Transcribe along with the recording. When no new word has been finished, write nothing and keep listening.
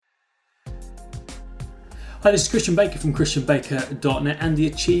Hi, this is Christian Baker from christianbaker.net and the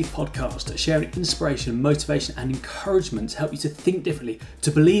Achieve podcast, sharing inspiration, motivation and encouragement to help you to think differently,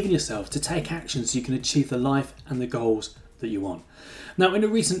 to believe in yourself, to take action so you can achieve the life and the goals that you want. Now, in a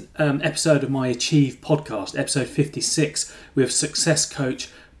recent episode of my Achieve podcast, episode 56, with success coach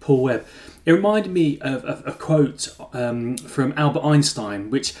Paul Webb, it reminded me of a quote from Albert Einstein,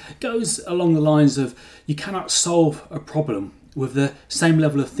 which goes along the lines of, you cannot solve a problem with the same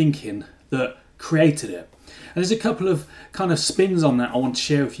level of thinking that created it. And there's a couple of kind of spins on that I want to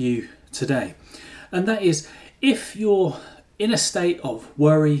share with you today. And that is, if you're in a state of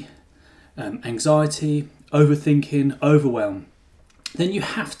worry, anxiety, overthinking, overwhelm, then you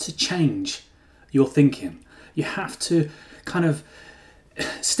have to change your thinking. You have to kind of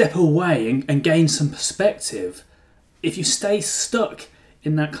step away and gain some perspective. If you stay stuck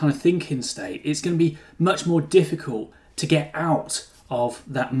in that kind of thinking state, it's going to be much more difficult to get out of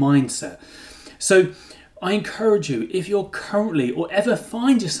that mindset. So I encourage you, if you're currently or ever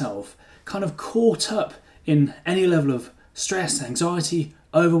find yourself kind of caught up in any level of stress, anxiety,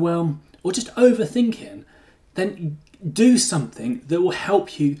 overwhelm, or just overthinking, then do something that will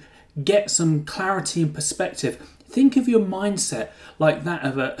help you get some clarity and perspective. Think of your mindset like that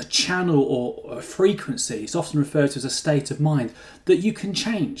of a channel or a frequency. It's often referred to as a state of mind that you can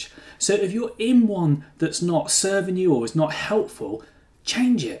change. So if you're in one that's not serving you or is not helpful,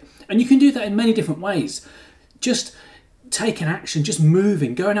 change it. And you can do that in many different ways. Just taking action, just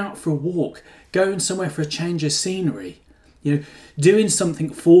moving, going out for a walk, going somewhere for a change of scenery. Doing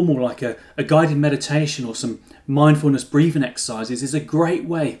something formal like a guided meditation or some mindfulness breathing exercises is a great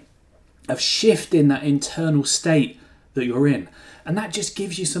way of shifting that internal state that you're in. And that just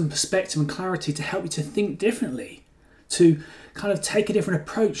gives you some perspective and clarity to help you to think differently, to kind of take a different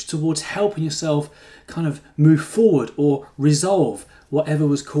approach towards helping yourself kind of move forward or resolve whatever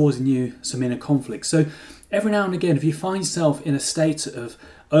was causing you some inner conflict. So every now and again, if you find yourself in a state of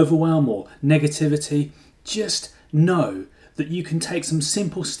overwhelm or negativity, just know that you can take some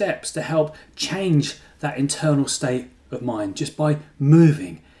simple steps to help change that internal state of mind just by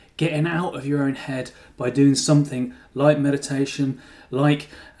moving, getting out of your own head, by doing something like meditation, like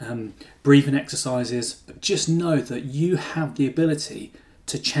breathing exercises. But just know that you have the ability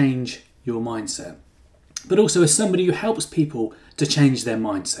to change your mindset. But also, as somebody who helps people to change their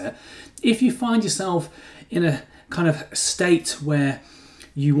mindset, if you find yourself in a kind of state where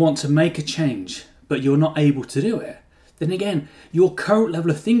you want to make a change but you're not able to do it, then again, your current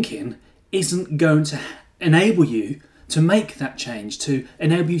level of thinking isn't going to enable you to make that change, to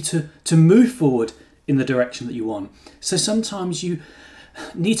enable you to move forward in the direction that you want. So sometimes you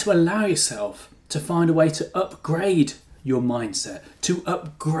need to allow yourself to find a way to upgrade your mindset, to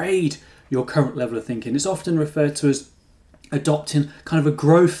upgrade your current level of thinking. It's often referred to as adopting kind of a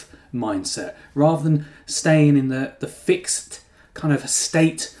growth mindset rather than staying in the fixed kind of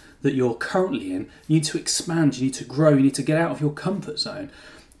state that you're currently in. You need to expand, you need to grow, you need to get out of your comfort zone.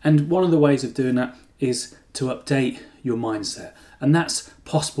 And one of the ways of doing that is to update your mindset. And that's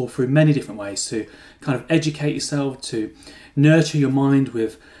possible through many different ways, to kind of educate yourself, to nurture your mind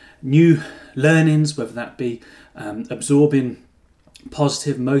with new learnings, whether that be absorbing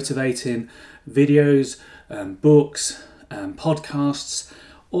positive, motivating videos, books, podcasts,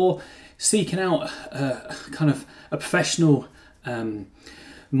 or seeking out kind of a professional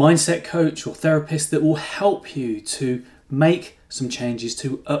mindset coach or therapist that will help you to make some changes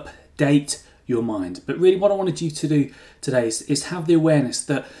to update your mind. But really what I wanted you to do today is have the awareness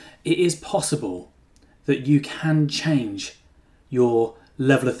that it is possible that you can change your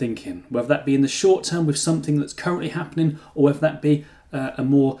level of thinking, whether that be in the short term with something that's currently happening, or whether that be a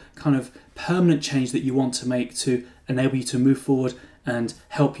more kind of permanent change that you want to make to enable you to move forward and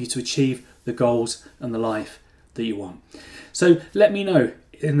help you to achieve the goals and the life that you want. So let me know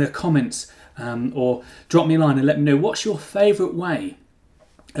in the comments or drop me a line and let me know, what's your favourite way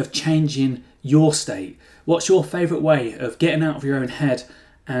of changing your state? What's your favourite way of getting out of your own head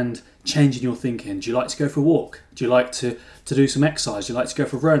and changing your thinking? Do you like to go for a walk? Do you like to do some exercise? Do you like to go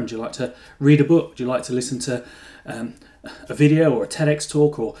for a run? Do you like to read a book? Do you like to listen to a video or a TEDx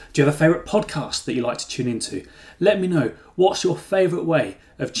talk? Or do you have a favourite podcast that you like to tune into? Let me know, what's your favourite way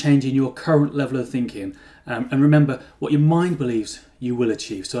of changing your current level of thinking? And remember, what your mind believes you will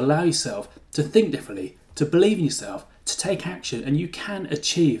achieve. So allow yourself to think differently, to believe in yourself, to take action, and you can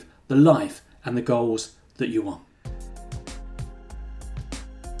achieve the life and the goals that you want.